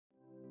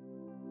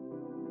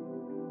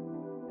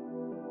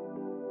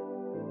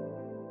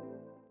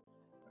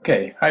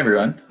Okay, hi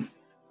everyone.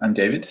 I'm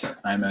David.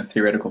 I'm a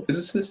theoretical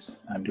physicist.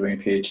 I'm doing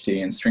a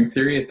PhD in string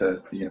theory at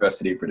the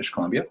University of British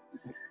Columbia.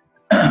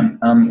 And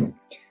I'm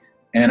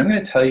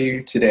going to tell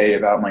you today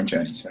about my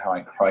journey, so how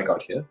I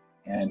got here,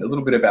 and a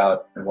little bit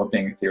about what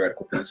being a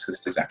theoretical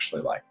physicist is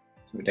actually like,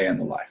 so a day in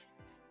the life.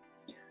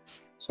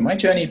 So my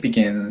journey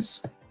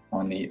begins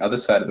on the other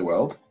side of the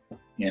world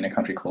in a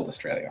country called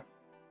Australia,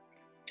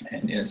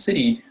 and in a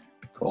city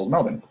called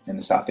Melbourne in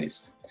the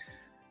southeast.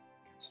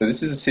 So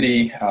this is a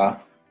city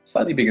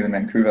slightly bigger than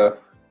Vancouver,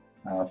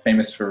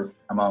 famous for,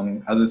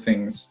 among other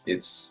things,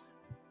 its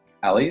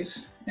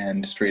alleys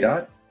and street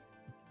art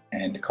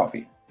and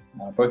coffee,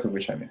 both of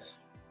which I miss.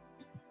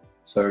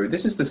 So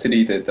this is the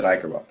city that I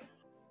grew up.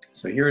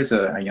 So here is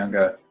a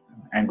younger,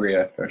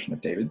 angrier version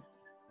of David.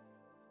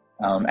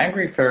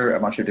 Angry for a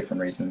bunch of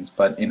different reasons,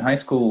 but in high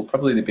school,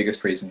 probably the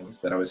biggest reason was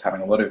that I was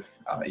having a lot of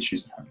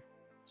issues at home,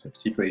 so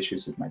particularly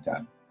issues with my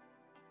dad.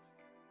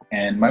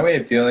 And my way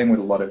of dealing with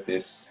a lot of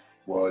this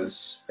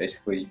was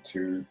basically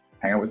to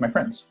hang out with my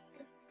friends.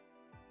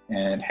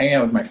 And hanging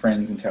out with my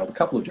friends entailed a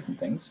couple of different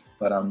things,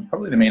 but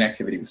probably the main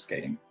activity was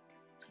skating.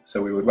 So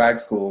we would wag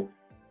school,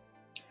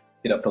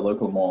 hit up the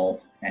local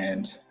mall,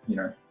 and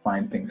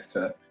find things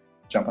to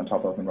jump on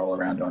top of and roll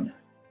around on.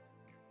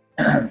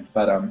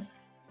 But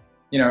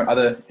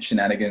other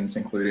shenanigans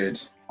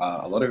included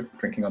a lot of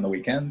drinking on the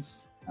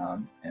weekends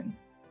and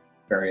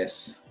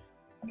various,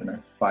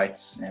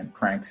 fights and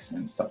pranks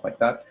and stuff like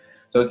that.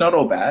 So it's not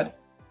all bad,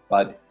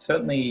 but it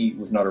certainly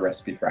was not a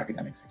recipe for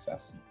academic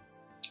success.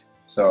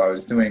 So I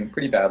was doing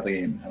pretty badly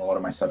in a lot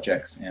of my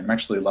subjects, and I'm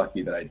actually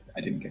lucky that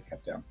I didn't get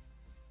kept down.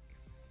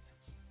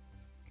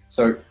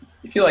 So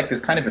I feel like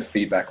there's kind of a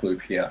feedback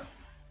loop here.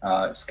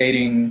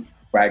 Skating,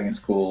 wagging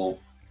school,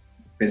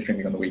 binge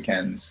drinking on the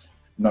weekends,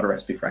 not a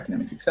recipe for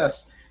academic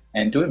success.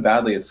 And doing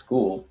badly at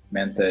school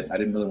meant that I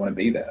didn't really want to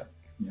be there.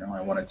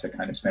 I wanted to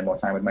kind of spend more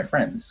time with my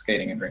friends,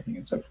 skating and drinking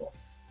and so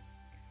forth.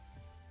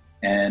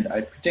 And I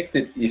predict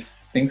that if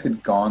things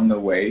had gone the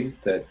way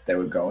that they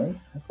were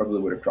going, I probably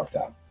would have dropped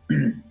out.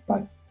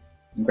 But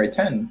in grade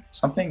 10,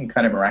 something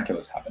kind of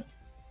miraculous happened.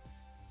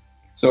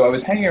 So I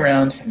was hanging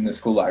around in the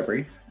school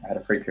library. I had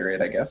a free period,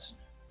 I guess,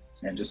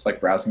 and just like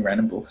browsing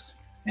random books.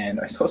 And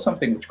I saw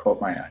something which caught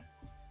my eye.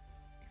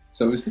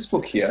 So it was this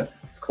book here.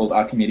 It's called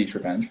Archimedes'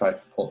 Revenge by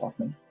Paul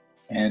Hoffman.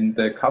 And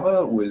the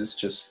cover was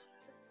just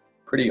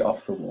pretty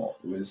off the wall.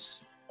 It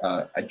was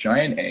a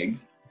giant egg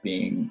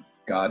being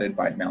guarded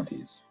by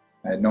Mounties.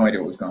 I had no idea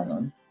what was going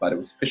on, but it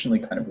was sufficiently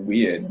kind of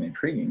weird and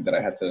intriguing that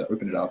I had to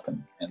open it up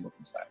and look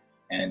inside.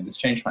 And this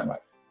changed my life.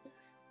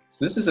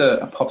 So this is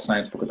a pop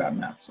science book about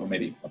maths, or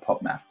maybe a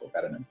pop math book,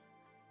 I don't know.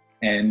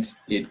 And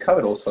it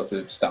covered all sorts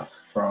of stuff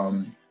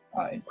from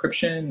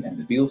encryption and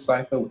the Beal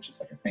cipher, which is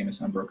like a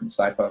famous unbroken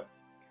cipher,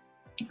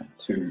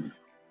 to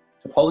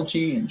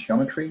topology and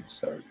geometry.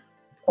 So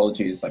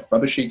topology is like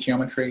rubber sheet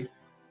geometry,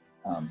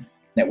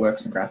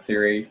 networks and graph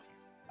theory,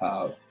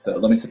 the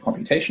limits of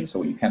computation, so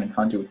what you can and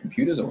can't do with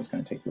computers, or what's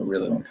going to take you a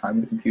really long time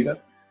with a computer,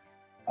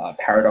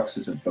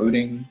 paradoxes of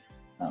voting,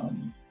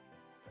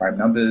 prime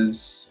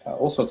numbers,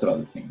 all sorts of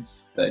other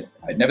things that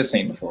I'd never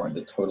seen before and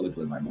that totally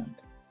blew my mind.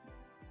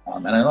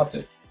 And I loved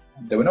it.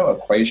 There were no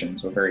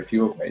equations, or very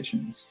few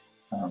equations,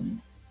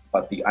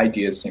 but the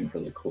ideas seemed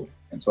really cool.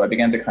 And so I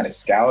began to kind of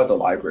scour the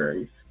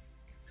library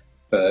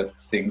for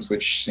things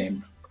which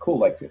seemed cool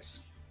like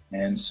this.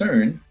 And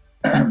soon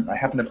I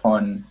happened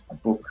upon a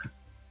book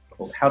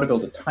called How to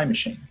Build a Time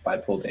Machine by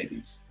Paul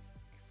Davies.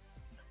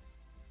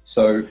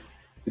 So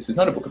this is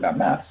not a book about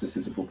maths, this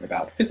is a book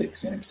about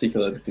physics, and in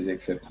particular the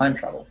physics of time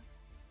travel.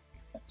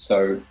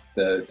 So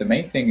the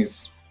main thing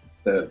is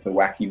the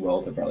wacky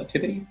world of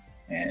relativity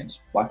and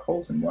black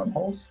holes and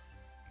wormholes.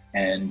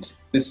 And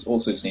this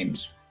also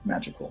seemed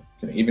magical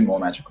to me, even more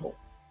magical,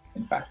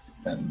 in fact,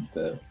 than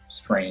the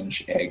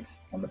strange egg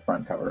on the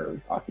front cover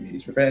of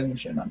Archimedes'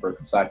 Revenge and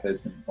Unbroken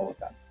Ciphers and all of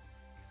that.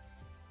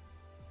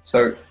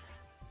 So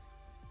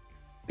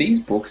these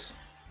books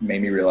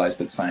made me realize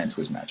that science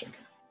was magic.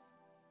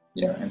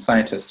 And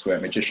scientists were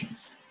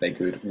magicians. They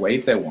could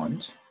wave their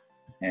wand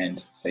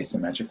and say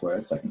some magic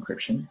words like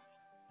encryption,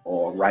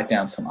 or write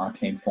down some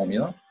arcane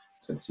formula.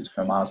 So this is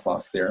Fermat's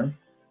last theorem.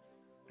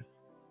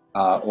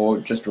 Or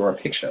just draw a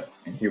picture.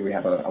 And here we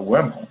have a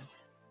wormhole.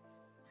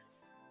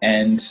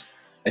 And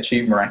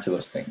achieve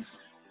miraculous things.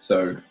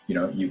 So,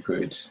 you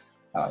could,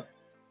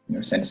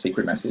 send a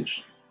secret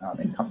message.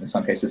 In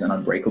some cases, an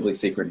unbreakably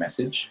secret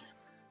message.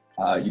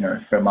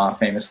 Fermat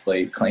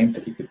famously claimed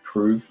that he could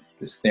prove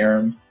this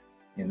theorem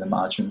in the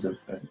margins of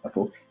a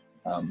book.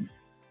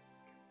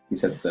 He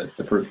said that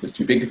the proof was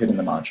too big to fit in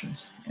the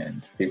margins,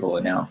 and people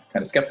are now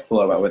kind of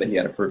skeptical about whether he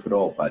had a proof at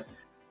all, but,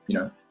 I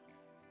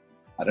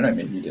don't know,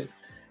 maybe he did.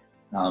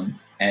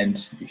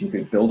 And if you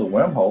could build a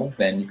wormhole,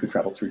 then you could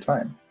travel through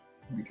time.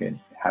 You could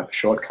have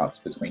shortcuts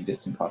between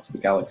distant parts of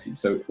the galaxy.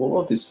 So all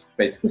of this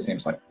basically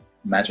seems like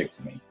magic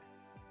to me,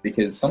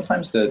 because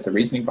sometimes the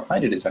reasoning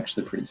behind it is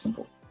actually pretty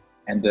simple.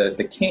 And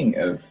the king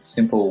of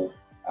simple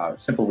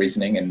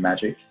reasoning and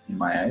magic in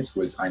my eyes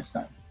was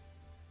Einstein.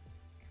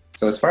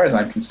 So as far as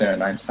I'm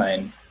concerned,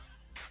 Einstein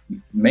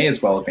may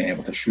as well have been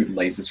able to shoot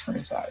lasers from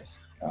his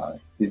eyes.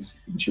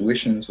 His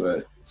intuitions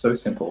were so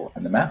simple,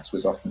 and the maths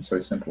was often so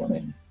simple. I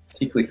mean,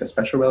 particularly for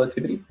special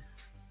relativity,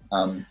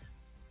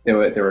 there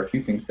were a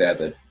few things there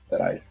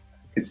that I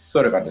could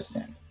sort of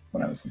understand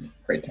when I was in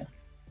grade 10.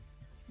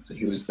 So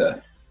he was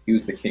the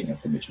king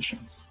of the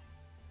magicians.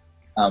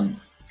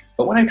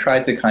 But when I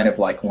tried to kind of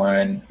like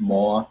learn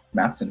more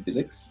maths and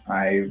physics,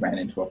 I ran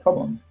into a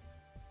problem.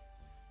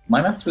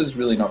 My maths was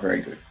really not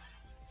very good.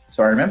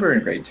 So I remember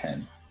in grade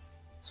 10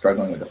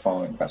 struggling with the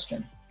following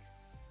question: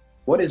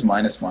 what is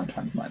 -1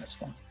 times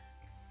 -1?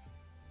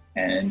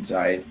 And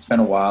I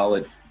spent a while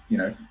at,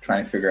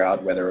 trying to figure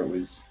out whether it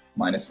was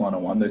 -1 or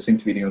 1. Those seemed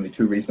to be the only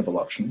two reasonable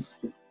options.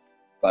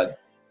 But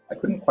I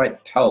couldn't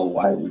quite tell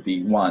why it would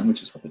be 1,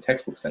 which is what the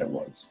textbook said it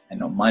was, and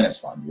not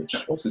 -1, which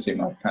also seemed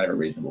like kind of a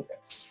reasonable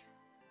guess.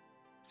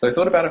 So I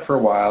thought about it for a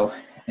while,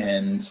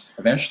 and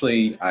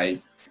eventually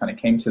I kind of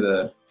came to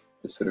the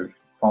sort of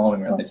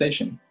following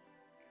realization.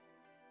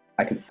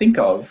 I could think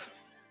of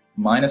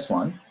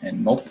 -1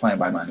 and multiplying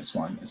by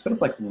 -1 is sort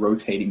of like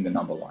rotating the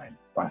number line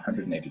by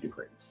 180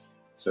 degrees.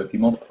 So if you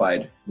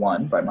multiplied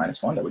 1 by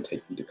 -1, that would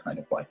take you to kind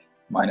of like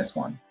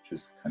 -1, which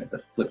is kind of the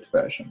flipped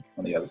version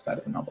on the other side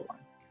of the number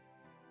line.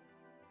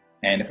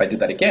 And if I did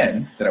that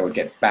again, then I would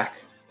get back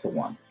to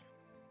 1.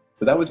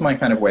 So that was my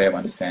kind of way of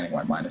understanding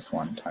why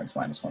 -1 times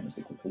 -1 was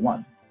equal to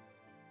 1.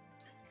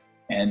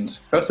 And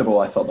first of all,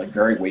 I felt like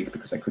very weak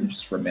because I couldn't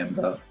just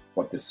remember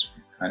what this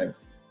kind of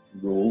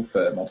rule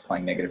for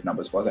multiplying negative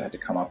numbers was. I had to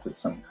come up with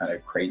some kind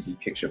of crazy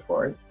picture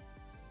for it.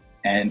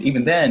 And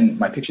even then,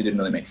 my picture didn't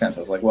really make sense.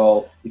 I was like,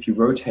 well, if you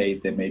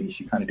rotate, then maybe if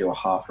you kind of do a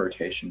half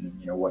rotation,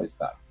 what is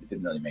that? It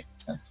didn't really make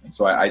sense to me.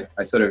 So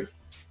I sort of,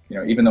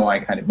 even though I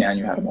kind of now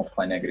knew how to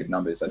multiply negative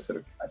numbers,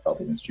 I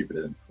felt even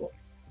stupider than before.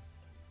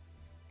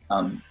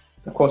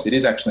 Of course, it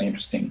is actually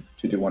interesting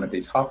to do one of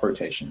these half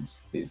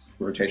rotations, these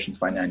rotations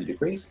by 90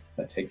 degrees.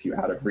 That takes you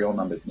out of real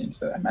numbers and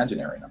into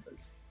imaginary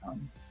numbers,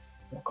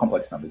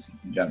 complex numbers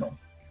in general.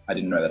 I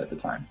didn't know that at the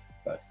time,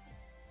 but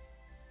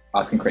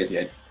asking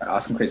crazy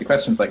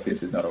questions like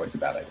this is not always a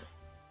bad idea.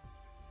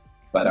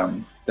 But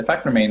the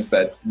fact remains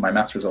that my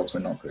maths results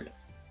were not good.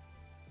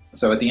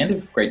 So at the end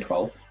of grade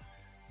 12,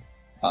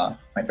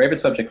 my favorite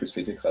subject was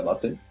physics. I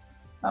loved it,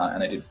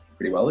 and I did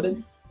pretty well at it.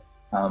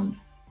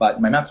 But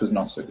my maths was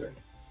not so good.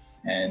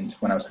 And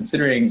when I was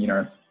considering,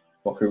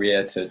 what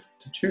career to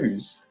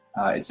choose,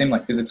 it seemed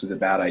like physics was a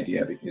bad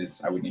idea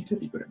because I would need to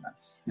be good at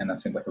maths. And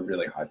that seemed like a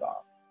really high bar,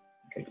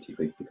 okay,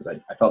 particularly because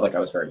I felt like I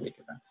was very weak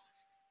at maths.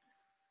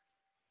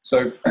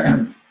 So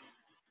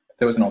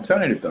there was an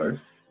alternative though,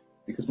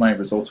 because my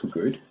results were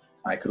good.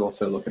 I could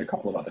also look at a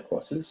couple of other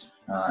courses,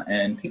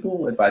 and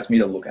people advised me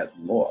to look at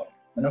law.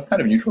 And I was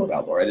kind of neutral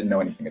about law. I didn't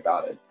know anything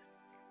about it.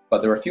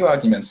 But there were a few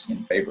arguments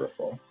in favor of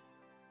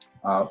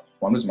law.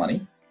 One was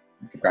money.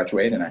 I could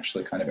graduate and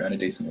actually kind of earn a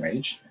decent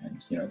wage.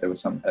 And, there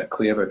was a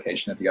clear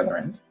vocation at the other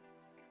end.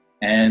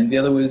 And the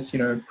other was,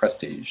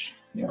 prestige.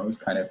 It was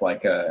kind of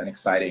like an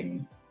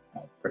exciting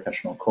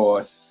professional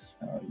course.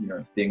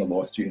 Being a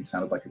law student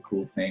sounded like a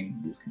cool thing.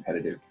 It was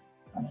competitive,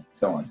 and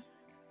so on.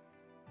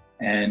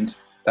 And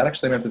that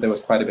actually meant that there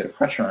was quite a bit of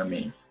pressure on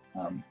me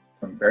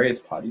from various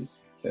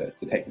parties to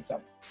take this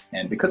up.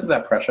 And because of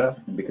that pressure,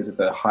 and because of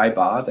the high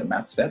bar that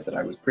math set that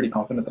I was pretty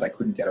confident that I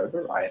couldn't get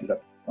over, I ended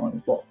up going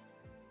with law.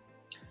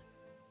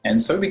 And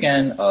so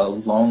began a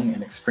long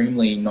and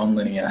extremely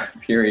non-linear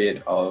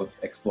period of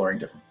exploring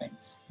different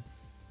things.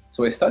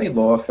 So I studied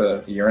law for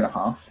a year and a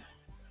half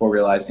before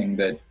realizing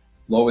that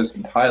law was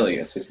entirely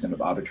a system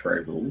of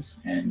arbitrary rules,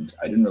 and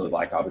I didn't really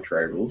like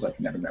arbitrary rules. I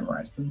could never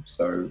memorize them,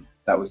 so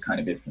that was kind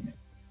of it for me.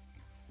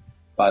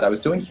 But I was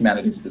doing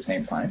humanities at the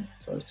same time,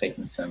 so I was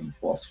taking some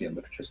philosophy and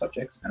literature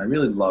subjects, and I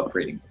really loved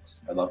reading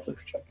books. I loved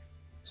literature.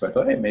 So I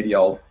thought, hey, maybe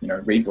I'll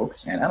read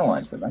books and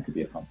analyze them. That could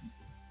be a fun thing.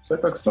 So I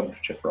focused on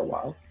literature for a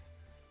while.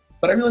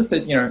 But I realized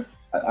that,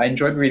 I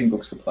enjoyed reading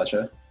books for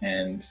pleasure,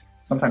 and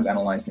sometimes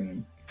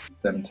analyzing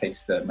them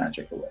takes the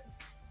magic away.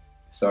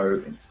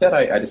 So instead,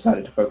 I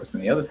decided to focus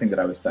on the other thing that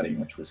I was studying,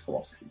 which was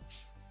philosophy.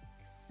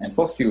 And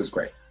philosophy was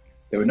great.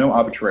 There were no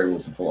arbitrary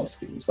rules in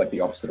philosophy. It was like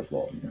the opposite of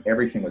law.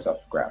 Everything was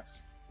up for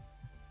grabs.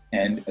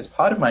 And as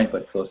part of my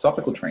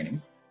philosophical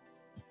training,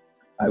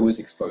 I was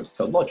exposed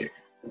to logic.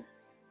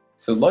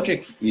 So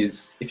logic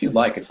is, if you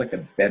like, it's like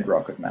the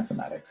bedrock of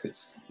mathematics.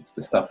 It's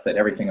the stuff that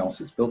everything else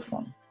is built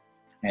from.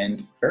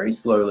 And very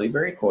slowly,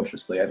 very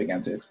cautiously, I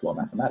began to explore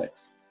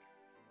mathematics.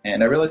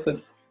 And I realized that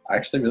I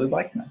actually really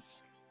liked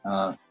maths.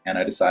 And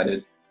I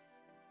decided,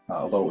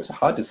 although it was a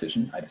hard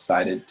decision, I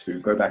decided to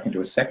go back and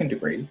do a second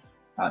degree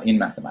in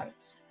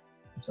mathematics.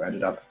 So I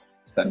ended up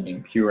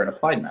studying pure and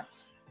applied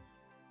maths.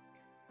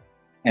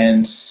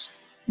 And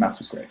maths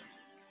was great.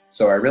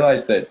 So I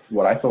realized that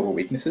what I thought were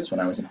weaknesses when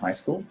I was in high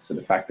school, so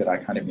the fact that I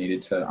kind of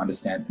needed to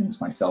understand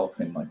things myself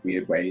in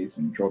weird ways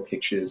and draw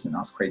pictures and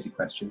ask crazy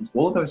questions,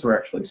 all of those were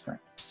actually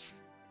strengths.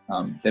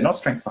 They're not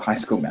strengths for high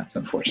school maths,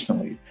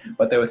 unfortunately,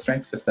 but they were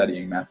strengths for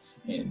studying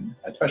maths in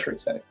a tertiary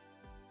setting.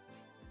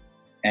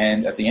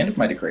 And at the end of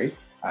my degree,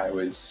 I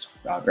was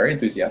very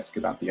enthusiastic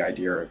about the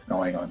idea of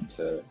going on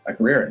to a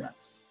career in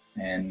maths.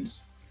 And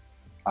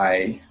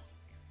I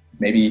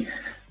maybe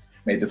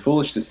made the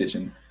foolish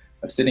decision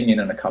of sitting in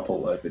on a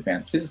couple of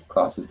advanced physics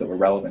classes that were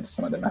relevant to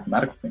some of the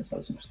mathematical things I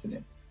was interested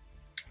in.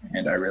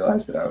 And I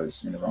realized that I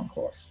was in the wrong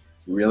course.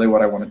 Really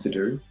what I wanted to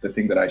do, the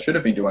thing that I should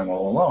have been doing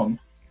all along,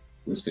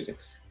 was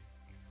physics.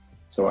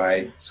 So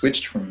I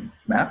switched from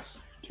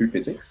maths to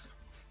physics,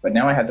 but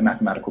now I had the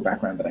mathematical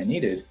background that I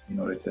needed in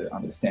order to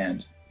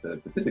understand the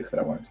physics that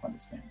I wanted to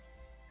understand.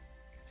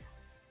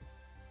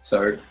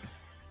 So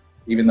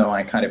even though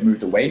I kind of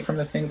moved away from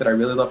the thing that I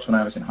really loved when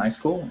I was in high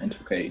school and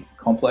took a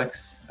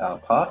complex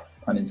path,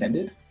 pun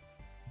intended,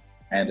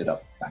 I ended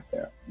up back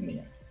there in the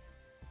end.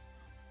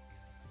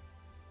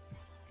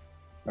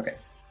 Okay,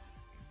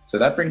 so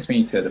that brings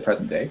me to the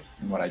present day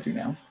and what I do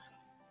now.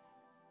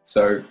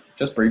 So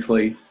just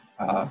briefly,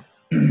 I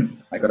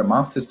got a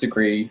master's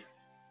degree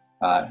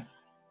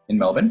in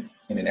Melbourne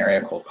in an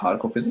area called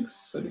particle physics.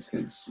 So this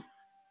is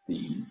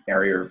the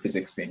area of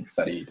physics being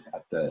studied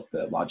at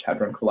the Large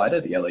Hadron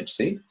Collider, the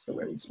LHC, so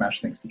where we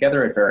smash things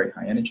together at very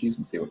high energies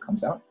and see what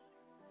comes out.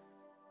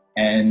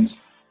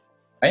 And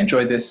I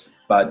enjoyed this,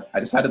 but I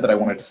decided that I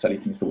wanted to study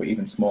things that were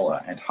even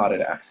smaller and harder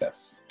to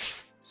access.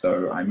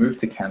 So I moved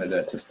to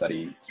Canada to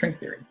study string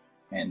theory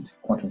and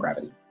quantum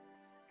gravity.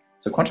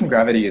 So quantum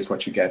gravity is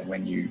what you get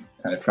when you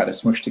kind of try to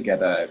smush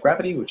together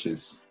gravity, which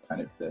is kind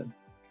of the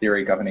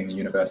theory governing the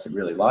universe at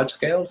really large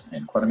scales,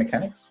 and quantum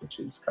mechanics, which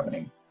is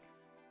governing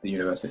the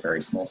universe at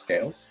very small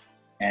scales.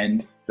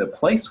 And the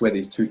place where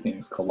these two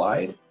things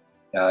collide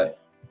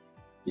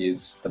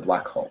is the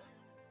black hole.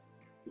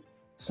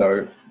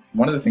 So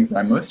one of the things that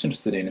I'm most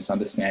interested in is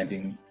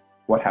understanding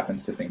what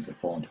happens to things that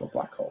fall into a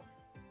black hole.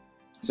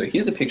 So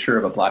here's a picture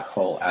of a black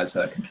hole as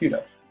a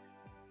computer.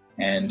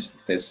 And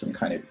there's some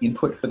kind of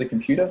input for the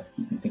computer.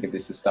 You can think of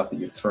this as stuff that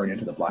you've thrown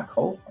into the black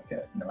hole,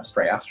 like a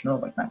stray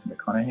astronaut like Matthew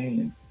McConaughey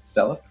in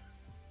Stellar.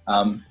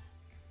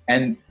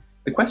 And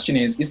the question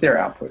is there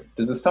output?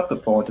 Does the stuff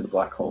that fall into the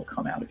black hole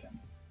come out again?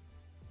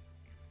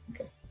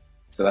 Okay,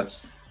 so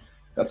that's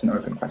an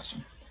open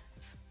question.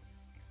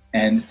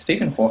 And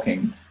Stephen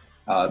Hawking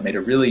made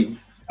a really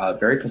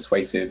very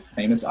persuasive,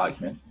 famous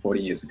argument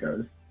 40 years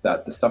ago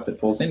that the stuff that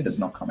falls in does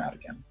not come out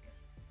again.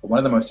 But one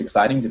of the most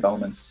exciting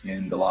developments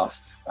in the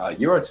last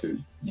year or two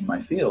in my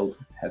field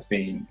has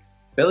been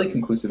fairly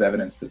conclusive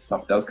evidence that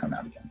stuff does come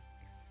out again.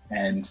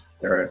 And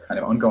there are kind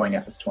of ongoing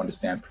efforts to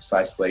understand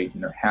precisely,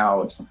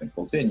 how if something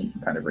falls in, you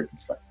can kind of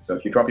reconstruct it. So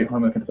if you drop your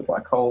homework into the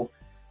black hole,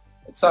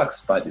 it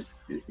sucks, but is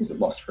it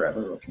lost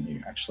forever, or can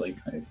you actually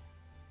kind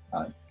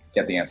of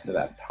get the answer to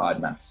that hard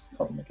maths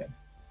problem again?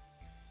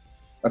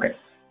 Okay,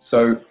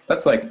 so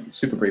that's like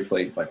super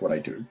briefly like what I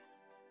do.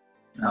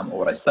 Or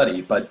what I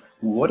study, but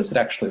what does it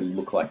actually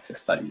look like to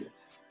study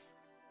this?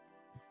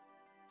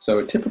 So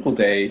a typical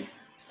day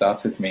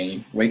starts with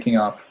me waking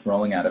up,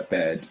 rolling out of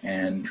bed,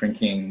 and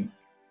drinking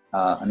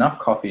enough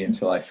coffee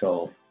until I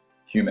feel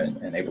human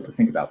and able to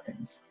think about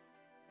things.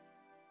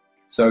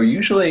 So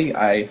usually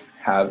I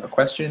have a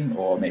question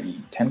or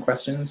maybe 10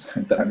 questions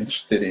that I'm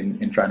interested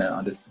in trying to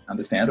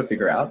understand or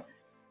figure out.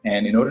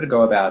 And in order to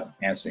go about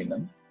answering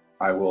them,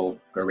 I will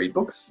go read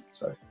books.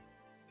 So I've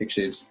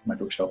pictured my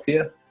bookshelf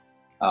here.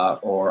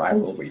 Or I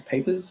will read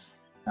papers,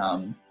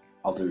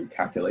 I'll do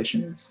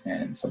calculations,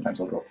 and sometimes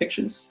I'll draw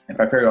pictures. In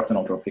fact, very often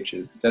I'll draw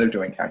pictures instead of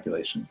doing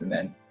calculations, and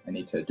then I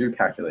need to do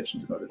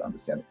calculations in order to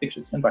understand the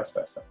pictures, and vice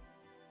versa.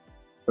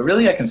 But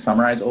really I can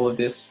summarize all of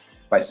this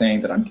by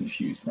saying that I'm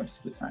confused most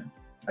of the time.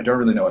 I don't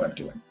really know what I'm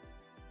doing.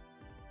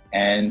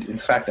 And in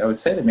fact, I would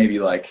say that maybe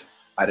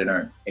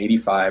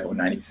 85 or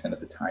 90% of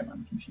the time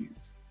I'm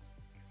confused.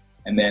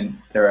 And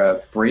then there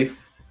are brief,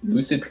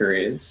 lucid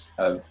periods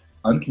of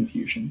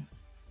unconfusion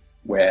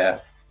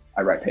where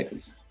I write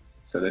papers.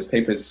 So those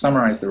papers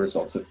summarize the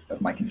results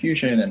of my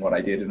confusion and what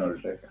I did in order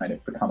to kind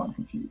of become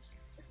unconfused.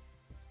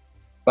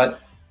 But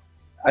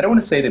I don't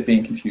want to say that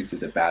being confused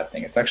is a bad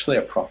thing. It's actually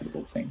a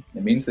profitable thing.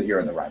 It means that you're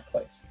in the right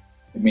place.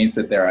 It means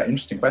that there are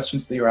interesting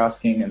questions that you're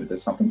asking and that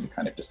there's something to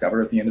kind of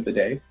discover at the end of the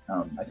day.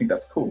 I think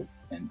that's cool.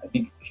 And I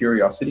think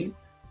curiosity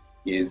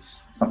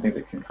is something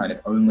that can kind of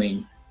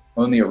only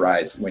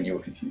arise when you're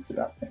confused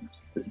about things.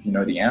 Because if you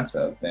know the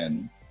answer,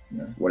 then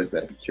what is there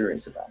to be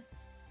curious about?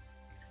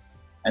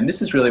 And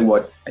this is really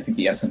what I think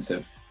the essence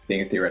of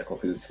being a theoretical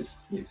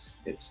physicist is.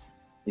 It's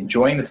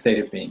enjoying the state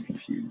of being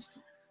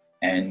confused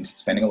and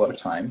spending a lot of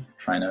time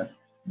trying to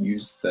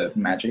use the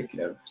magic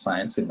of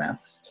science and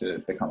maths to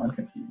become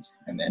unconfused,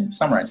 and then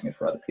summarizing it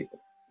for other people,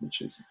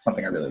 which is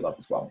something I really love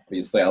as well.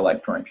 Obviously, I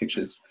like drawing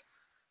pictures,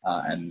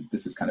 and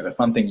this is kind of a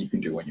fun thing you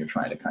can do when you're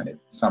trying to kind of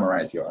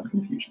summarize your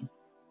unconfusion.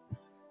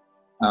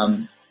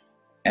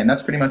 And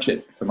that's pretty much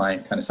it for my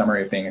kind of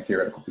summary of being a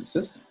theoretical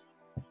physicist.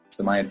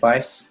 So my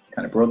advice,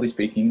 kind of broadly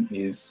speaking,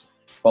 is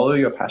follow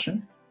your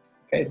passion.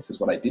 Okay, this is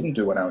what I didn't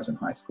do when I was in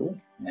high school,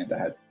 and I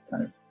had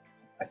kind of,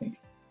 I think,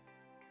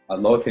 a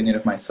low opinion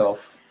of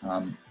myself.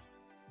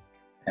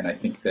 And I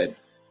think that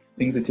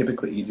things are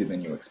typically easier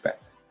than you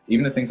expect.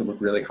 Even the things that look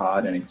really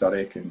hard and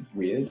exotic and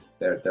weird,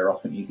 they're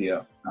often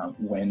easier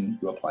when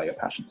you apply your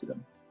passion to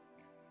them.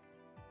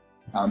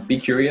 Be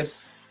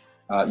curious.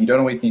 You don't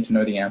always need to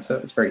know the answer.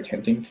 It's very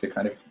tempting to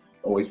kind of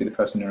always be the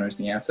person who knows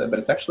the answer, but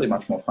it's actually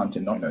much more fun to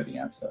not know the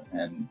answer,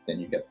 and then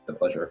you get the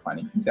pleasure of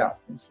finding things out,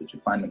 as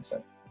Richard Feynman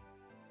said.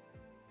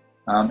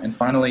 And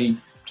finally,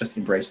 just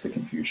embrace the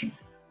confusion.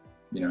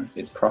 You know,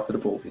 it's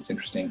profitable, it's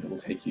interesting, it will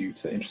take you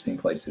to interesting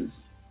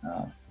places.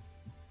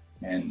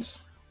 And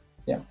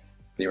yeah,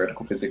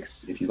 theoretical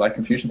physics, if you like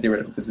confusion,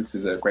 theoretical physics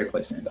is a great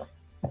place to end up.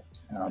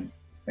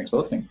 Thanks for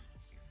listening.